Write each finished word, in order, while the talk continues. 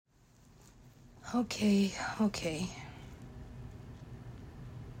Okay.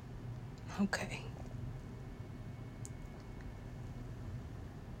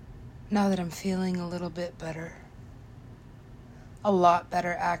 Now that I'm feeling a little bit better, a lot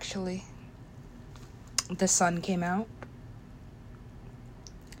better actually, the sun came out,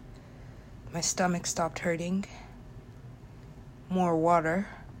 my stomach stopped hurting, more water,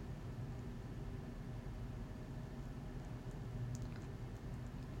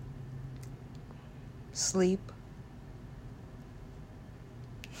 sleep,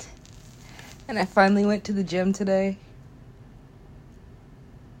 and I finally went to the gym today.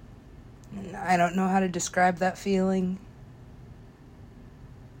 And I don't know how to describe that feeling,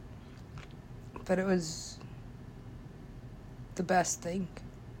 but it was the best thing.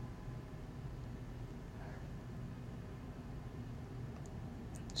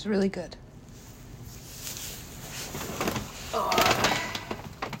 It's really good.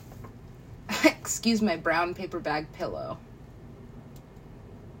 Excuse my brown paper bag pillow.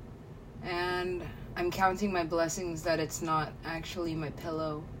 And I'm counting my blessings that it's not actually my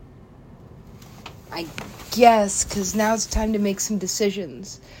pillow. I guess, because now it's time to make some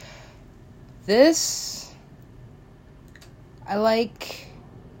decisions. This, I like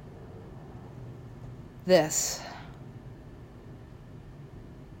this.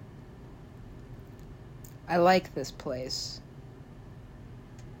 I like this place.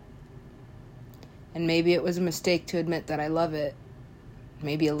 And maybe it was a mistake to admit that I love it.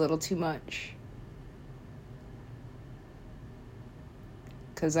 Maybe a little too much.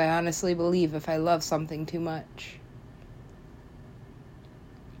 Because I honestly believe if I love something too much,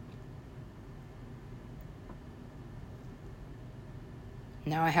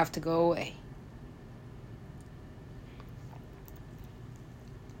 now I have to go away.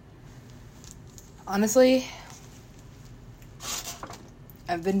 Honestly,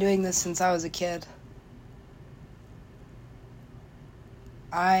 I've been doing this since I was a kid.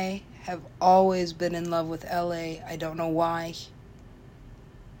 I have always been in love with LA. I don't know why.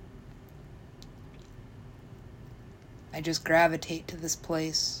 I just gravitate to this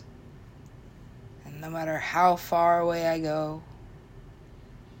place. And no matter how far away I go,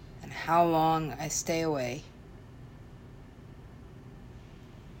 and how long I stay away,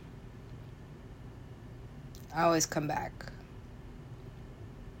 I always come back.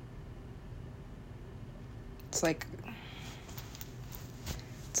 It's like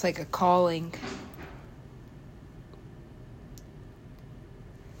a calling.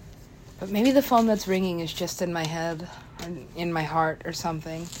 But maybe the phone that's ringing is just in my head, or in my heart or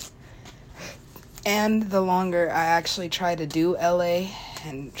something. And the longer I actually try to do LA,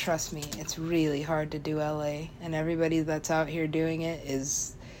 and trust me, it's really hard to do LA, and everybody that's out here doing it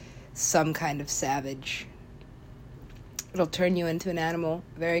is some kind of savage. It'll turn you into an animal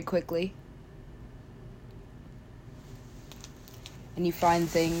very quickly. And you find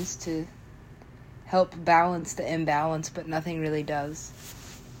things to help balance the imbalance, but nothing really does.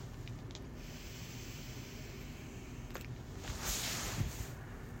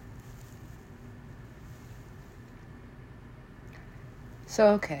 So,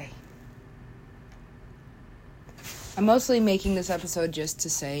 okay. I'm mostly making this episode just to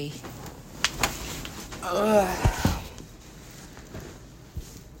say, I'm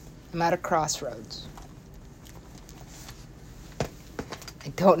at a crossroads. I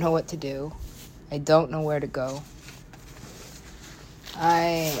don't know what to do. I don't know where to go.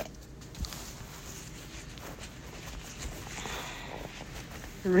 I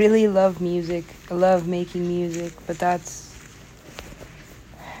really love music. I love making music, but it's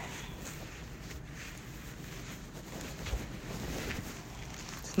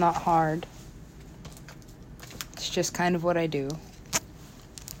not hard. It's just kind of what I do.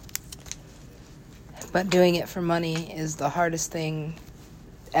 But doing it for money is the hardest thing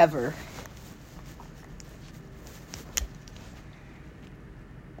ever.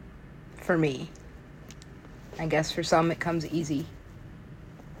 For me. I guess for some it comes easy.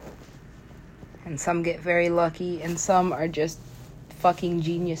 And some get very lucky, and some are just fucking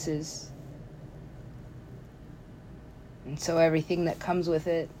geniuses. And so everything that comes with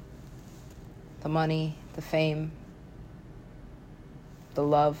it, the money, the fame, the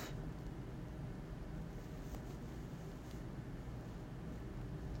love,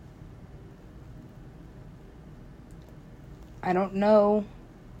 I don't know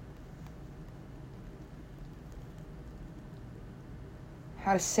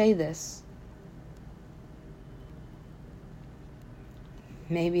how to say this.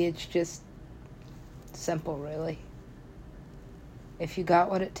 Maybe it's just simple, really. If you got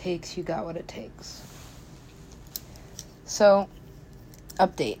what it takes, you got what it takes. So,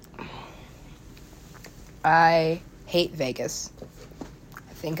 update. I hate Vegas.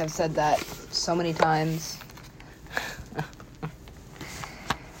 I think I've said that so many times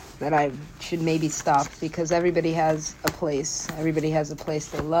that I should maybe stop, because everybody has a place. Everybody has a place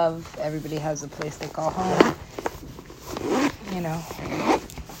they love. Everybody has a place they call home. You know,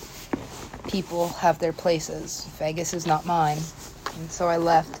 people have their places. Vegas is not mine. And so I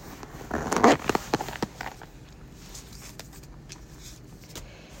left.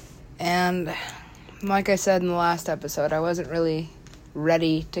 And like I said in the last episode, I wasn't really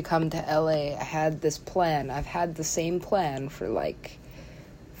ready to come to LA. I had this plan. I've had the same plan for like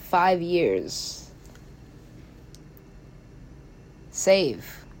 5 years.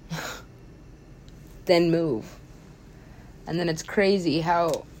 Save. Then move. And then it's crazy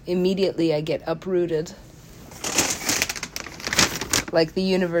how immediately I get uprooted. Like the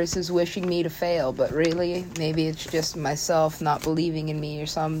universe is wishing me to fail, but really, maybe it's just myself not believing in me or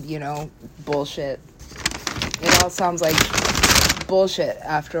some, bullshit. It all sounds like bullshit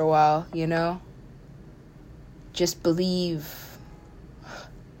after a while, Just believe.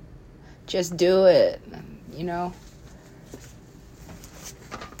 Just do it,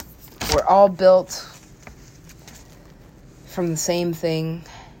 We're all built from the same thing,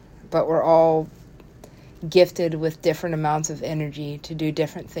 but we're all gifted with different amounts of energy to do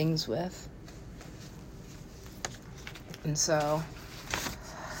different things with. And so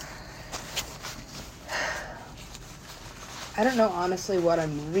I don't know honestly what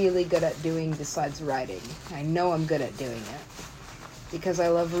I'm really good at doing besides writing. I know I'm good at doing it because I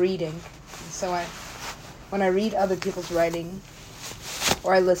love reading. So when I read other people's writing,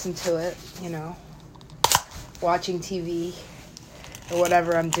 or I listen to it, watching TV or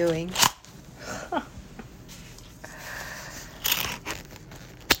whatever I'm doing,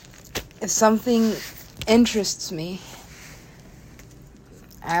 if something interests me,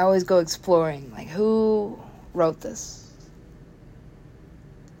 I always go exploring. Like, who wrote this?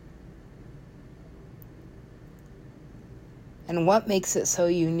 And what makes it so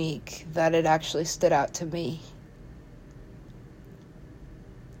unique that it actually stood out to me?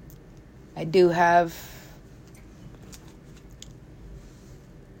 I do have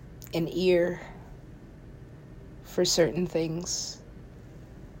an ear for certain things.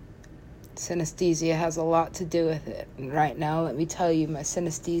 Synesthesia has a lot to do with it. And right now, let me tell you, my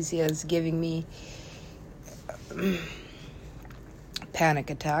synesthesia is giving me panic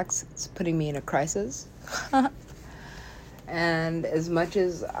attacks. It's putting me in a crisis. And as much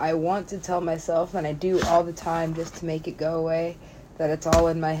as I want to tell myself, and I do all the time just to make it go away, that it's all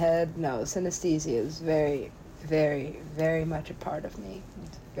in my head, no, synesthesia is very, very, very much a part of me.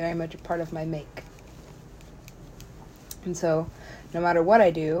 It's very much a part of my make. And so, no matter what I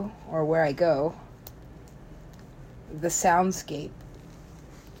do or where I go, the soundscape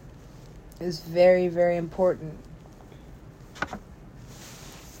is very, very important.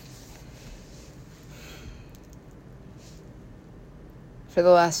 For the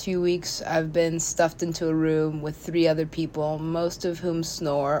last few weeks, I've been stuffed into a room with 3 other people, most of whom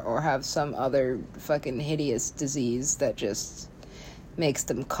snore or have some other fucking hideous disease that just makes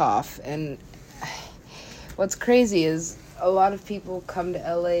them cough. And what's crazy is a lot of people come to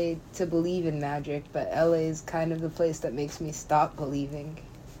LA to believe in magic, but LA is kind of the place that makes me stop believing.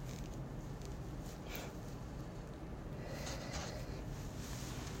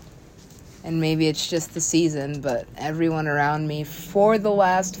 And maybe it's just the season, but everyone around me for the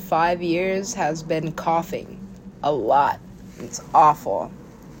last 5 years has been coughing a lot. It's awful.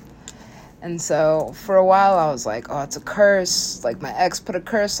 And so for a while I was like, oh, it's a curse. Like, my ex put a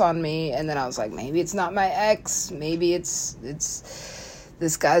curse on me. And then I was like, maybe it's not my ex. Maybe it's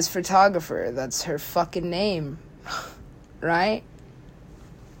this guy's photographer. That's her fucking name. Right?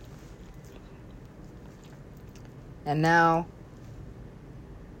 And now,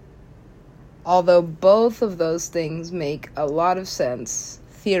 although both of those things make a lot of sense,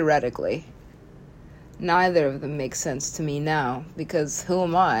 theoretically, neither of them make sense to me now, because who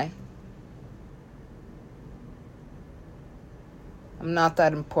am I? I'm not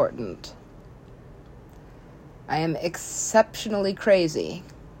that important. I am exceptionally crazy.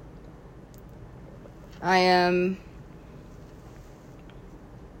 I am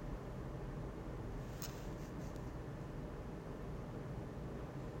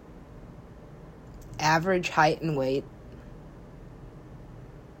average height and weight.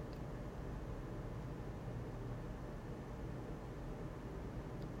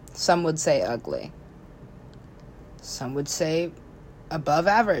 Some would say ugly. Some would say above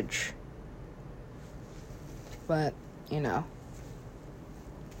average. But,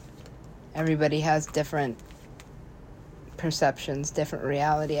 everybody has different perceptions, different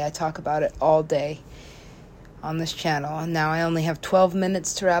reality. I talk about it all day. on this channel. And now I only have 12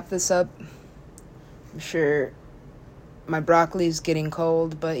 minutes to wrap this up. I'm sure my broccoli's getting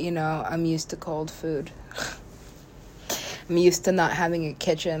cold, but you know, I'm used to cold food. I'm used to not having a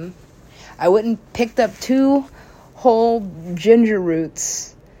kitchen. I went and picked up 2 whole ginger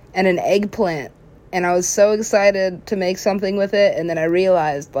roots and an eggplant, and I was so excited to make something with it, and then I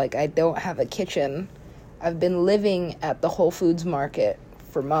realized, like, I don't have a kitchen. I've been living at the Whole Foods market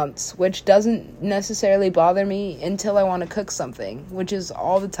for months, which doesn't necessarily bother me until I want to cook something, which is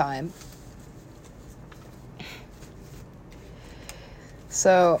all the time.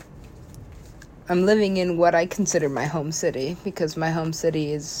 So I'm living in what I consider my home city, because my home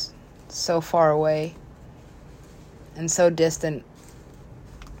city is so far away and so distant.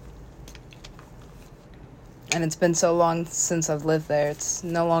 And it's been so long since I've lived there, it's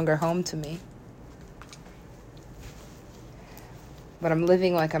no longer home to me. But I'm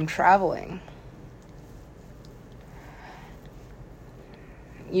living like I'm traveling.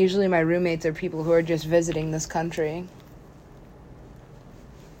 Usually my roommates are people who are just visiting this country.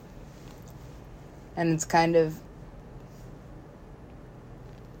 And it's kind of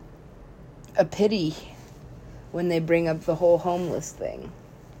a pity when they bring up the whole homeless thing.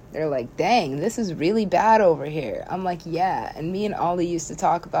 They're like, dang, this is really bad over here. I'm like, yeah. And me and Ollie used to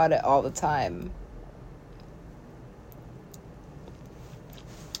talk about it all the time.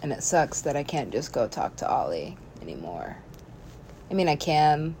 And it sucks that I can't just go talk to Ollie anymore. I mean, I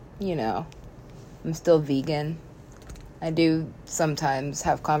can, you know. I'm still vegan. I do sometimes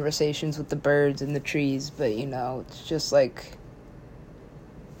have conversations with the birds and the trees, but, you know, it's just like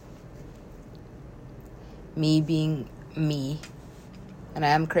me being me. And I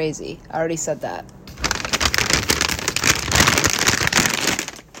am crazy. I already said that.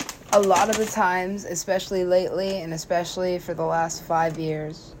 A lot of the times, especially lately, and especially for the last 5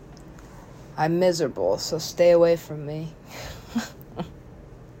 years, I'm miserable, so stay away from me.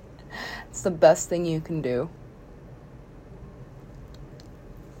 It's the best thing you can do.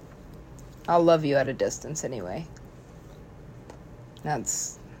 I'll love you at a distance anyway.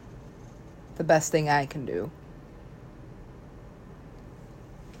 That's the best thing I can do.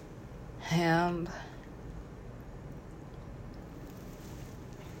 And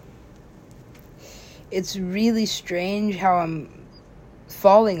it's really strange how I'm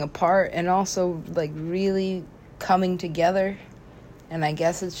falling apart and also like really coming together. And I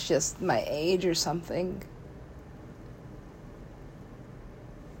guess it's just my age or something.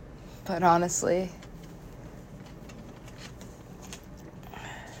 But honestly,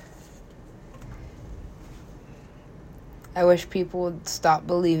 I wish people would stop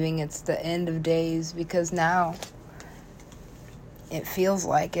believing it's the end of days, because now it feels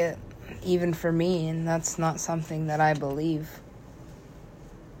like it, even for me, and that's not something that I believe.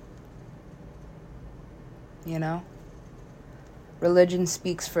 You know? Religion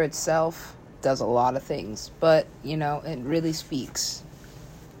speaks for itself, does a lot of things, but, you know, it really speaks.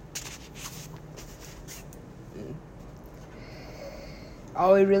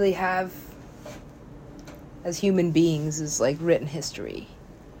 All we really have as human beings is like written history.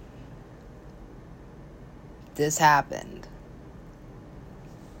 This happened.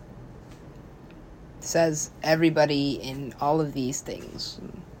 It says everybody in all of these things.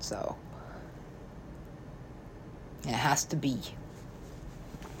 So it has to be.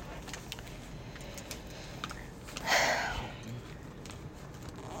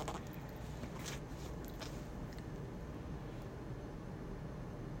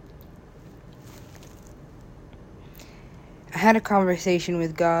 I had a conversation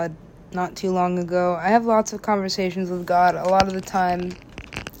with God not too long ago. I have lots of conversations with God. A lot of the time,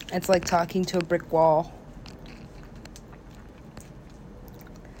 it's like talking to a brick wall.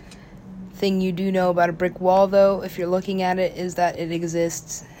 Thing you do know about a brick wall, though, if you're looking at it, is that it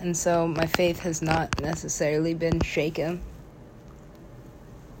exists. And so my faith has not necessarily been shaken.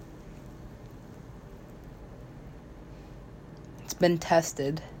 It's been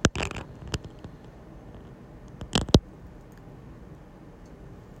tested.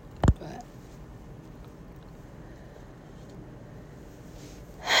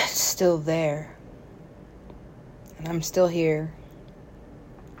 Still there, and I'm still here.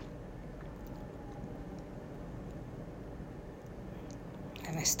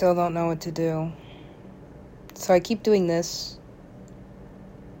 And I still don't know what to do. So I keep doing this.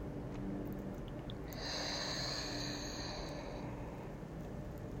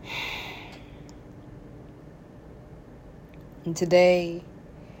 And today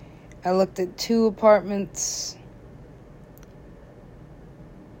I looked at 2 apartments.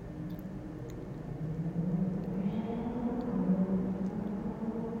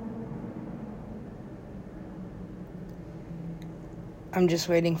 I'm just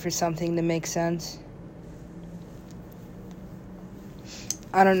waiting for something to make sense.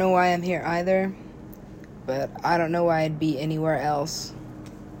 I don't know why I'm here either, but I don't know why I'd be anywhere else.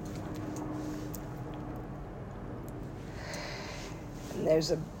 And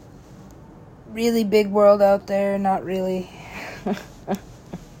there's a really big world out there, not really.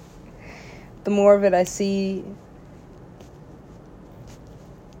 The more of it I see,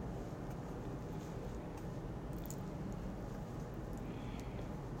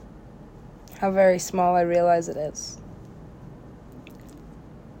 how very small I realize it is.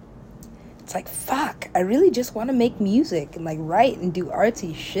 It's like, fuck, I really just want to make music and like write and do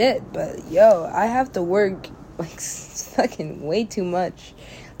artsy shit, but yo, I have to work like fucking way too much,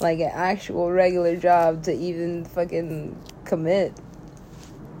 like an actual regular job to even fucking commit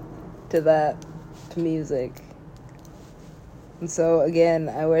to that, to music. And so again,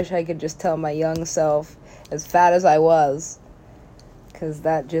 I wish I could just tell my young self, as fat as I was, because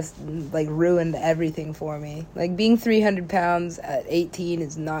that just like ruined everything for me. Like being 300 pounds at 18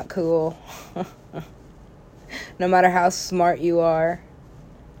 is not cool. No matter how smart you are.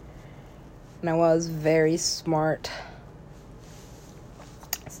 And I was very smart.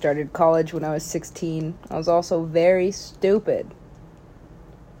 I started college when I was 16. I was also very stupid.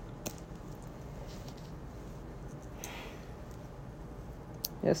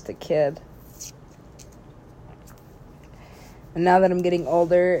 Just a kid. And now that I'm getting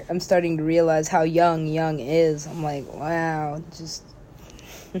older, I'm starting to realize how young is. I'm like, wow, just...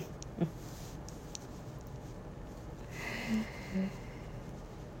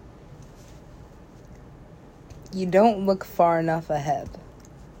 You don't look far enough ahead.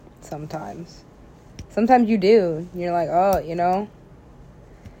 Sometimes. Sometimes you do. You're like, oh, you know...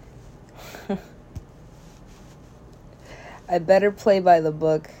 I better play by the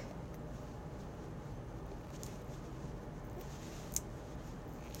book.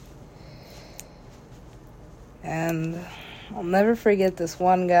 And I'll never forget this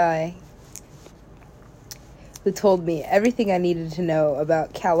one guy who told me everything I needed to know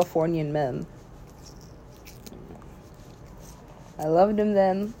about Californian men. I loved him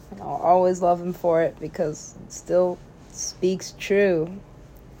then, and I'll always love him for it because it still speaks true.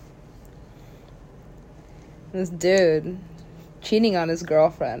 This dude cheating on his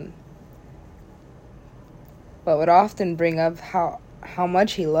girlfriend, but would often bring up how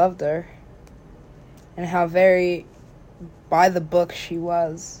much he loved her and how very by the book she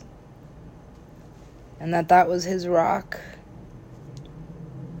was, and that was his rock,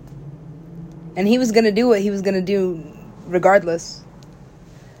 and he was gonna do what he was gonna do regardless.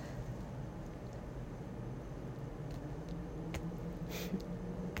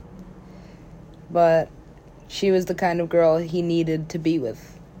 But she was the kind of girl he needed to be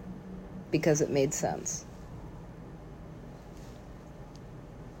with because it made sense.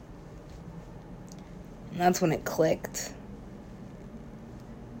 And that's when it clicked.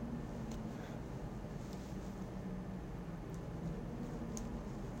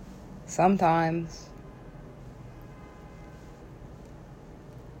 Sometimes.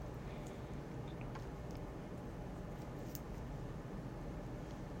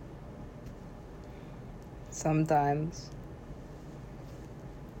 Sometimes.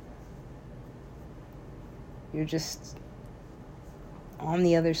 You're just on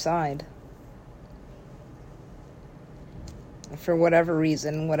the other side. For whatever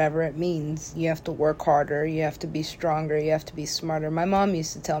reason, whatever it means, you have to work harder, you have to be stronger, you have to be smarter. My mom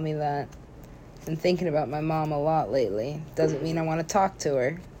used to tell me that. Been thinking about my mom a lot lately. Doesn't mean I want to talk to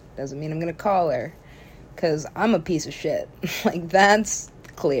her. Doesn't mean I'm going to call her. Because I'm a piece of shit. Like, that's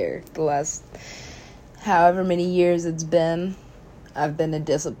clear. The last however many years it's been, I've been a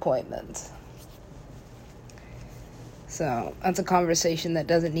disappointment. So, that's a conversation that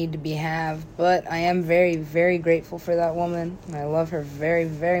doesn't need to be had, but I am very, very grateful for that woman. I love her very,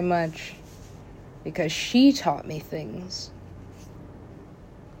 very much because she taught me things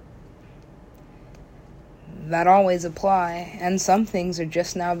that always apply, and some things are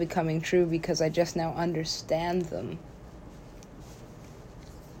just now becoming true because I just now understand them.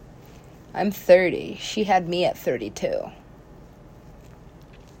 I'm 30. She had me at 32.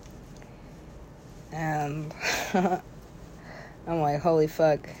 And I'm like, holy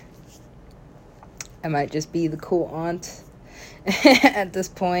fuck. I might just be the cool aunt at this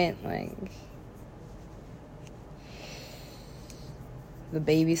point. Like, the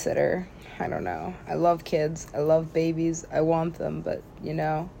babysitter. I don't know. I love kids. I love babies. I want them. But, you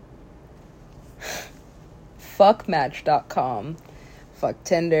know. Fuck Match.com. Fuck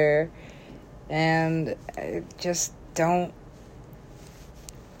Tinder. And I just don't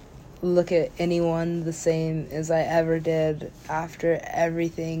look at anyone the same as I ever did after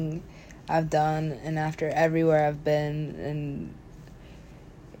everything I've done and after everywhere I've been. And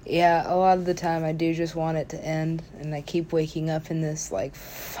yeah, a lot of the time I do just want it to end, and I keep waking up in this like,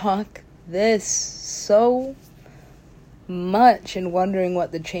 fuck this so much, and wondering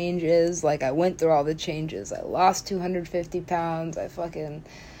what the change is. Like, I went through all the changes. I lost 250 pounds.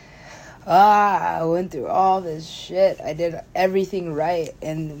 I went through all this shit. I did everything right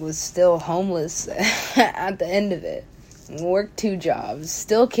and was still homeless at the end of it. Worked 2 jobs.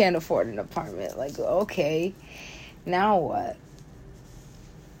 Still can't afford an apartment. Like, okay, now what?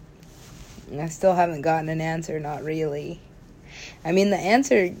 And I still haven't gotten an answer, not really. I mean, the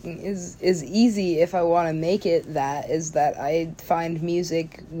answer is easy if I want to make it that, is that I find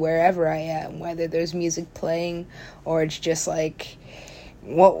music wherever I am, whether there's music playing or it's just like,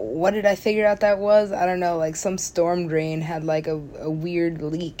 what did I figure out that was? I don't know, like some storm drain had like a weird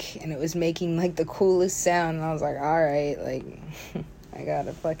leak and it was making like the coolest sound, and I was like, alright, like, I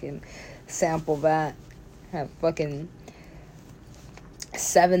gotta fucking sample that. I have fucking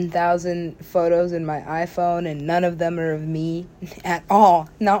 7,000 photos in my iPhone, and none of them are of me at all.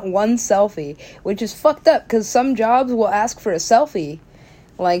 Not one selfie, which is fucked up, because some jobs will ask for a selfie.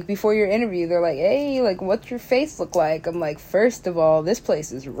 Like, before your interview, they're like, hey, like, what's your face look like? I'm like, first of all, this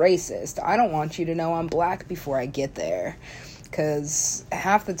place is racist. I don't want you to know I'm black before I get there. Because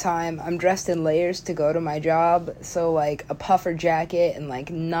half the time, I'm dressed in layers to go to my job. So, like, a puffer jacket and, like,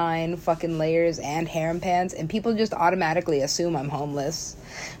 9 fucking layers and harem pants. And people just automatically assume I'm homeless.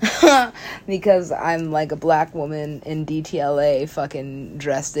 Because I'm, like, a black woman in DTLA fucking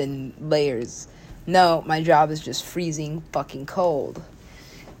dressed in layers. No, my job is just freezing fucking cold.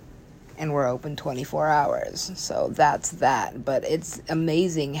 And we're open 24 hours. So that's that. But it's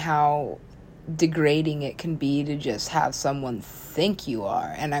amazing how degrading it can be to just have someone think you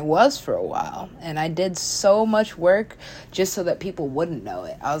are. And I was for a while. And I did so much work just so that people wouldn't know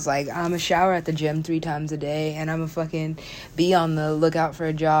it. I was like, I'm a shower at the gym 3 times a day. And I'm a fucking be on the lookout for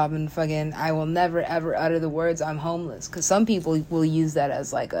a job. And fucking I will never ever utter the words I'm homeless. Because some people will use that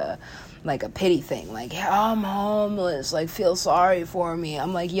as like a pity thing, like, I'm homeless, like, feel sorry for me.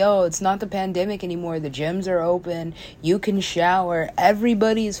 I'm like, yo, it's not the pandemic anymore. The gyms are open. You can shower.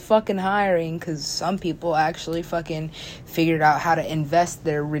 Everybody's fucking hiring, because some people actually fucking figured out how to invest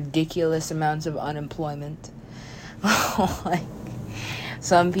their ridiculous amounts of unemployment. Like,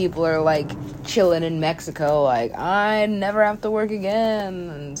 some people are, like, chilling in Mexico, like, I never have to work again.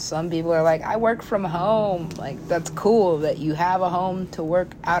 And some people are like, I work from home. Like, that's cool that you have a home to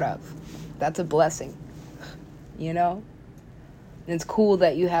work out of. That's a blessing, you know? And it's cool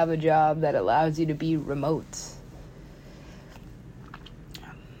that you have a job that allows you to be remote.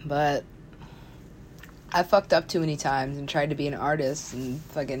 But I fucked up too many times and tried to be an artist, and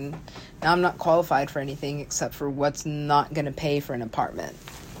fucking now I'm not qualified for anything except for what's not gonna pay for an apartment.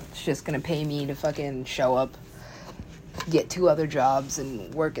 It's just gonna pay me to fucking show up, get 2 other jobs,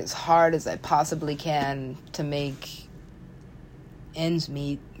 and work as hard as I possibly can to make ends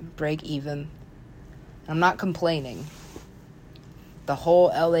meet, break even. I'm not complaining. The whole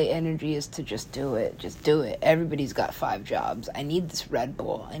LA energy is to just do it. Just do it. Everybody's got 5 jobs. I need this Red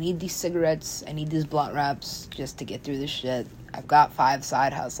Bull. I need these cigarettes. I need these blunt wraps just to get through this shit. I've got 5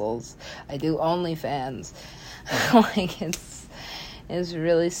 side hustles. I do OnlyFans. Like, it's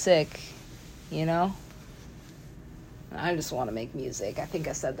really sick, you know? I just want to make music. I think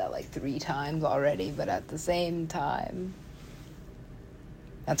I said that like 3 times already, but at the same time,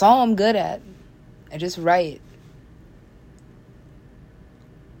 that's all I'm good at. I just write.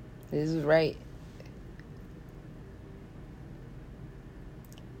 This is right.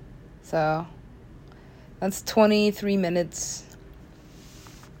 So, that's 23 minutes.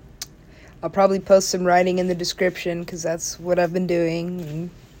 I'll probably post some writing in the description, because that's what I've been doing. And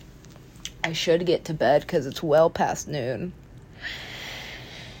I should get to bed, because it's well past noon.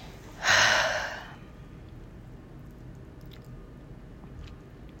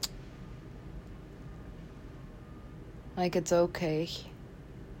 Like, it's okay.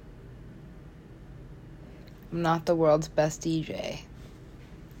 I'm not the world's best DJ.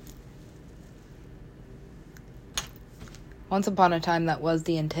 Once upon a time, that was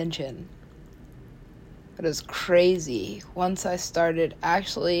the intention. But it was crazy. Once I started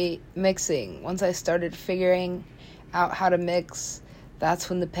actually mixing, once I started figuring out how to mix, that's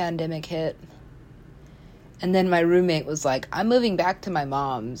when the pandemic hit. And then my roommate was like, I'm moving back to my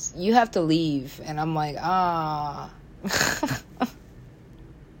mom's. You have to leave. And I'm like,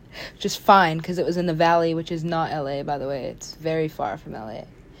 Just fine, because it was in the Valley, which is not LA, by the way. It's very far from LA.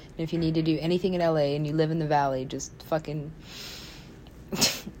 And if you need to do anything in LA and you live in the Valley, just fucking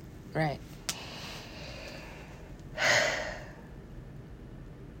Right.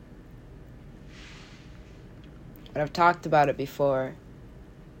 But I've talked about it before.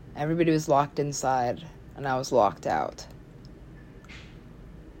 Everybody was locked inside, and I was locked out.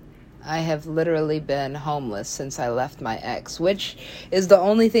 I have literally been homeless since I left my ex, which is the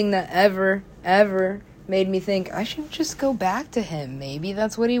only thing that ever made me think I should just go back to him. Maybe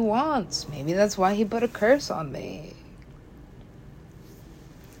that's what he wants. Maybe that's why he put a curse on me.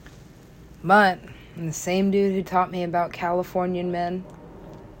 But the same dude who taught me about Californian men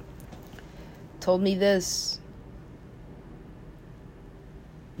told me this: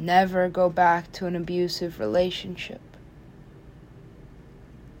 never go back to an abusive relationship.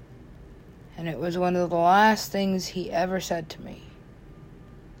 And it was one of the last things he ever said to me.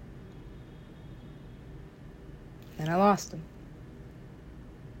 And I lost him.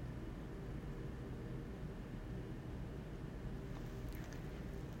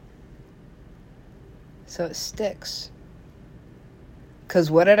 So it sticks.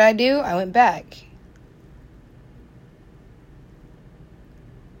 'Cause what did I do? I went back.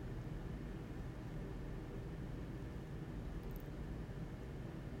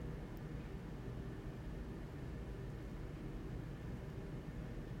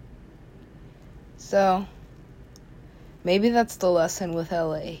 So, maybe that's the lesson with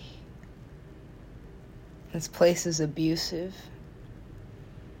LA. This place is abusive.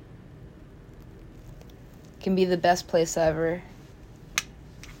 It can be the best place ever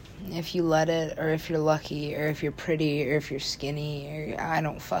if you let it, or if you're lucky, or if you're pretty, or if you're skinny, or I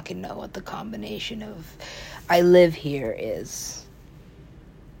don't fucking know what the combination of I live here is.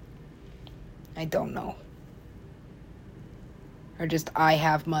 I don't know. Or just I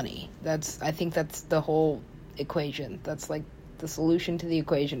have money. I think that's the whole equation. That's like the solution to the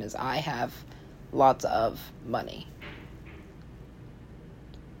equation is I have lots of money.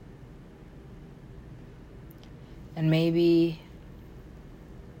 And maybe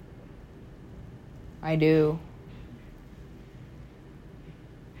I do.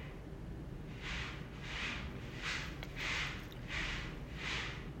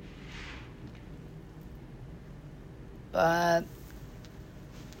 But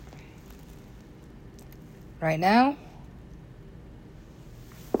right now,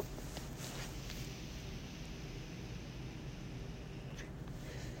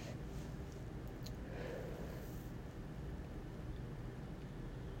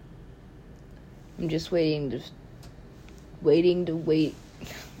 I'm just waiting to wait.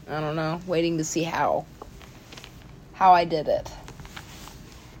 I don't know, waiting to see how I did it.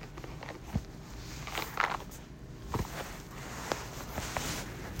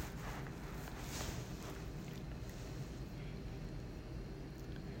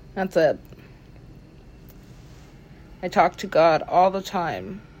 That's it. I talk to God all the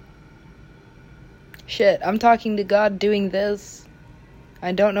time. Shit, I'm talking to God doing this.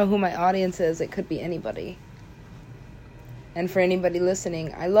 I don't know who my audience is. It could be anybody. And for anybody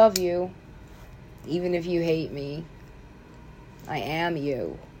listening, I love you. Even if you hate me, I am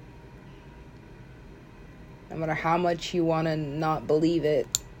you. No matter how much you want to not believe it,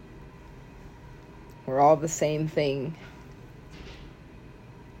 we're all the same thing.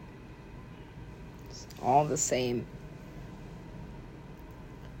 It's all the same.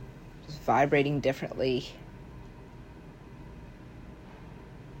 Just vibrating differently.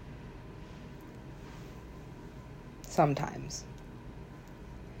 Sometimes.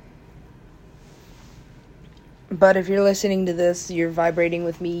 But if you're listening to this, you're vibrating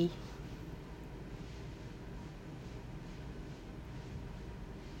with me.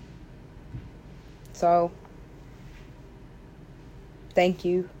 So, thank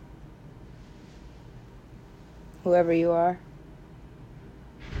you. Whoever you are.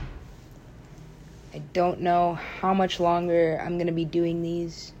 I don't know how much longer I'm going to be doing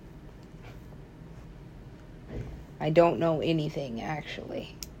these. I don't know anything,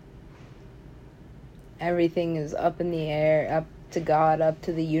 actually. Everything is up in the air, up to God, up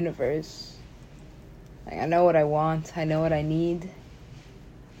to the universe. Like, I know what I want, I know what I need.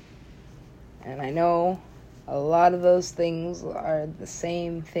 And I know a lot of those things are the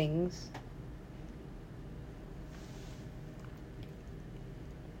same things.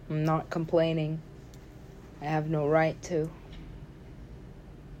 I'm not complaining. I have no right to.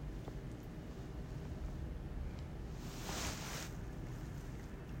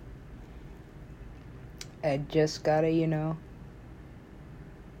 I just gotta,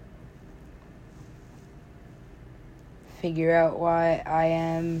 figure out why I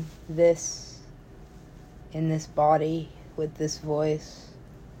am this, in this body, with this voice,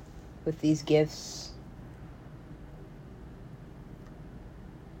 with these gifts.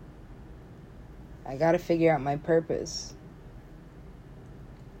 I gotta figure out my purpose.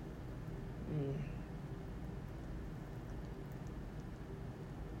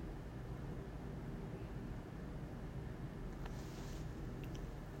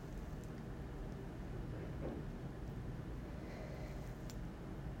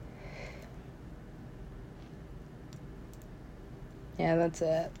 Yeah, that's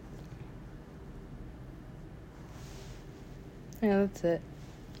it. Yeah, that's it.